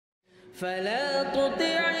فلا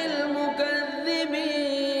تطع المكذبين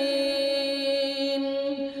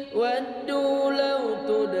ودوا لو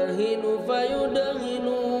تدهن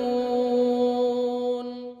فيدهنون.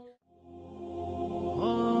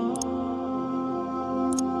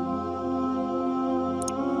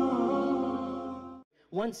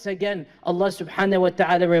 Once again, Allah subhanahu wa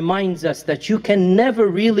ta'ala reminds us that you can never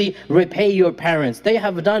really repay your parents. They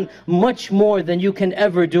have done much more than you can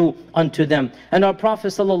ever do unto them. And our Prophet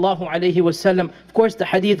sallallahu alaihi wasallam, of course the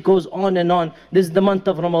hadith goes on and on. This is the month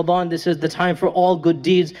of Ramadan, this is the time for all good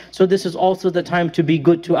deeds. So this is also the time to be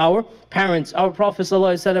good to our parents. Our Prophet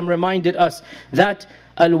sallallahu alaihi wasallam reminded us that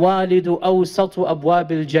Al-walidu awsatu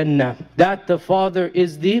abwabil jannah, that the father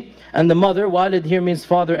is and the mother, walid here means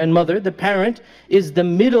father and mother, the parent is the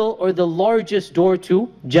middle or the largest door to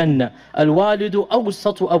Jannah. Al-walidu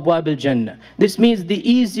awsatu abwabil jannah. This means the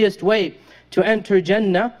easiest way to enter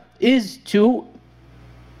Jannah is to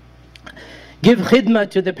give khidmah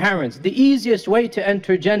to the parents. The easiest way to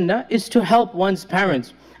enter Jannah is to help one's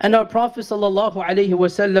parents. And our Prophet sallallahu alaihi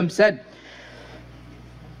wasallam said,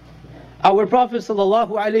 our Prophet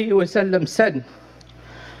sallallahu alaihi wasallam said,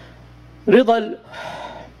 رضا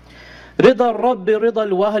الرب رضا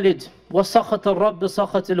الوالد وسخط الرب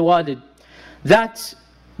سخط الوالد, that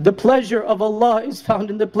the pleasure of Allah is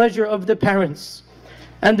found in the pleasure of the parents,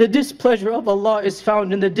 and the displeasure of Allah is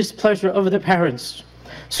found in the displeasure of the parents.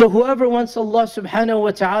 So whoever wants Allah subhanahu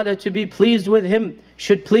wa ta'ala to be pleased with him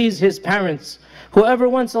should please his parents. Whoever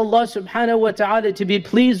wants Allah subhanahu wa ta'ala to be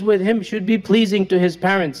pleased with him should be pleasing to his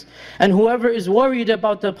parents. And whoever is worried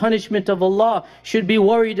about the punishment of Allah should be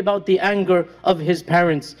worried about the anger of his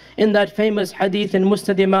parents. In that famous hadith in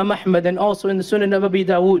Musnad Imam Ahmad and also in the Sunan of Abi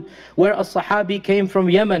Dawood, where a Sahabi came from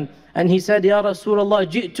Yemen and he said, Ya Rasulullah,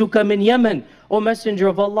 ji'tuka min Yemen. O Messenger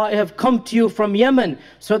of Allah, I have come to you from Yemen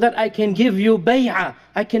so that I can give you bay'ah,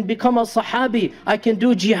 I can become a Sahabi, I can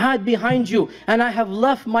do jihad behind you. And I have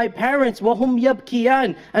left my parents, وَهُمْ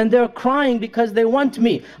يَبْكِيَانِ, and they're crying because they want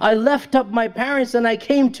me. I left up my parents and I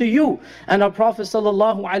came to you. And our Prophet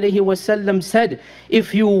ﷺ said,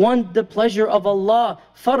 if you want the pleasure of Allah,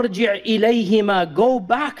 فَارْجِعْ إِلَيْهِمَا, go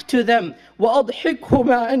back to them,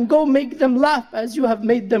 وَأَضْحِكْهُمَا, and go make them laugh as you have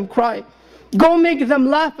made them cry. Go make them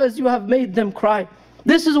laugh as you have made them cry.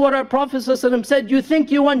 This is what our Prophet ﷺ said. You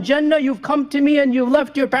think you want Jannah, you've come to me and you've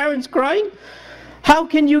left your parents crying? How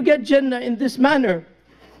can you get Jannah in this manner?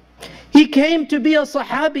 He came to be a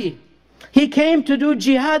Sahabi. He came to do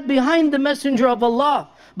jihad behind the Messenger of Allah,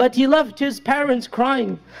 but he left his parents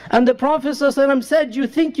crying. And the Prophet ﷺ said, you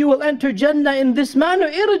think you will enter Jannah in this manner?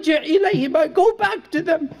 Irji' ilayhima, go back to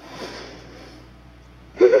them.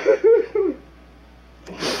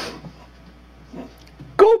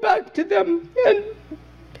 Go back to them and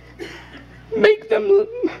make them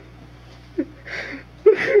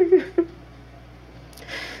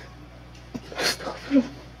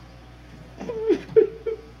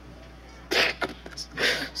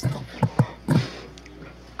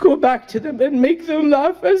go back to them and make them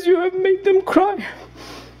laugh as you have made them cry.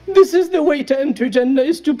 This is the way to enter Jannah,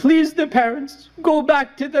 is to please the parents. Go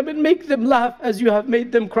back to them and make them laugh as you have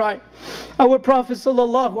made them cry. Our Prophet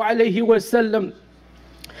sallallahu alaihi wasallam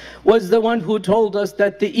was the one who told us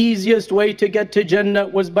that the easiest way to get to Jannah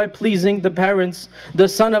was by pleasing the parents. The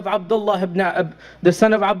son of Abdullah ibn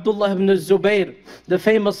Zubayr, the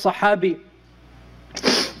famous Sahabi,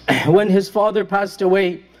 when his father passed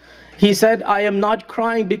away, he said, I am not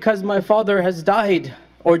crying because my father has died,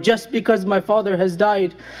 or just because my father has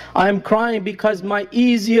died. I am crying because my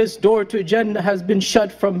easiest door to Jannah has been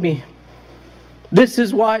shut from me. This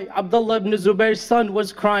is why Abdullah ibn Zubayr's son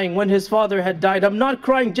was crying when his father had died. I'm not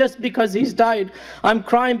crying just because he's died. I'm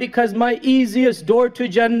crying because my easiest door to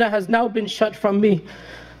Jannah has now been shut from me.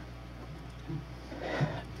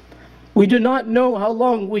 We do not know how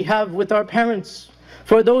long we have with our parents.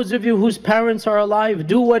 For those of you whose parents are alive,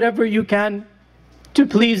 do whatever you can to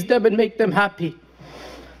please them and make them happy.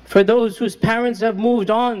 For those whose parents have moved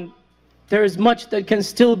on, there is much that can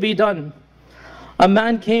still be done. A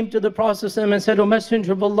man came to the Prophet and said, O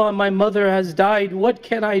Messenger of Allah, my mother has died. What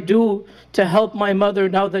can I do to help my mother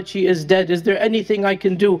now that she is dead? Is there anything I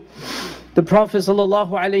can do? The Prophet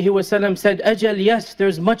ﷺ said, Ajal, yes,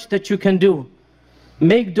 there's much that you can do.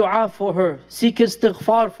 Make dua for her, seek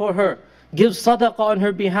istighfar for her, give sadaqah on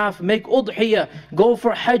her behalf, make udhiyah, go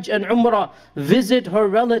for hajj and umrah, visit her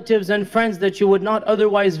relatives and friends that you would not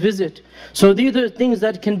otherwise visit. So these are things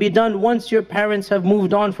that can be done once your parents have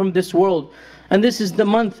moved on from this world. And this is the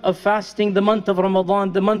month of fasting, the month of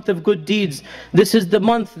Ramadan, the month of good deeds. This is the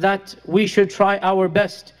month that we should try our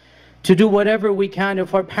best to do whatever we can.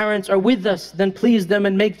 If our parents are with us, then please them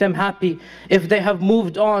and make them happy. If they have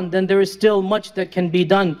moved on, then there is still much that can be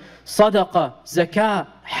done. Sadaqah, zakah,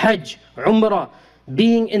 hajj, umrah,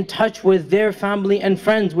 being in touch with their family and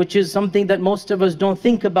friends, which is something that most of us don't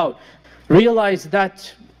think about. Realize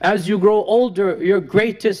that as you grow older, your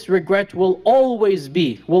greatest regret will always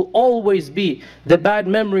be the bad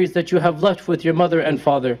memories that you have left with your mother and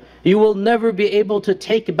father. You will never be able to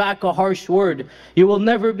take back a harsh word. You will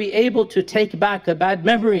never be able to take back a bad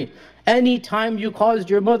memory. Any time you caused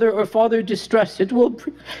your mother or father distress, it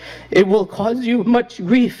will cause you much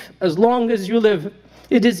grief as long as you live.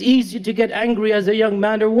 It is easy to get angry as a young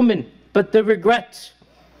man or woman, but the regret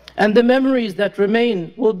and the memories that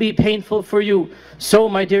remain will be painful for you. So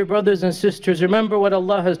my dear brothers and sisters, remember what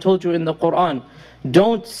Allah has told you in the Quran.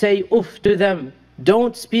 Don't say uff to them.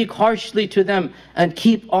 Don't speak harshly to them, and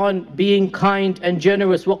keep on being kind and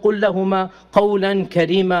generous. وَقُلْ لَهُمَا قَوْلًا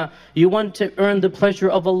كَرِيمًا. You want to earn the pleasure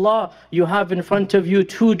of Allah, you have in front of you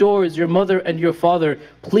two doors, your mother and your father.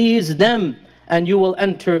 Please them, and you will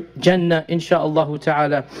enter Jannah, insha'Allah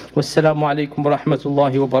ta'ala. Wassalamu alaikum wa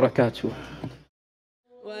rahmatullahi wa barakatuh.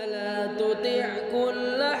 ولا تطع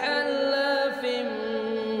كل حلاف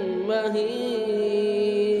مهين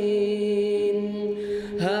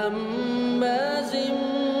هماز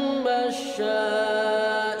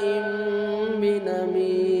مشاء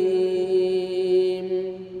بنميم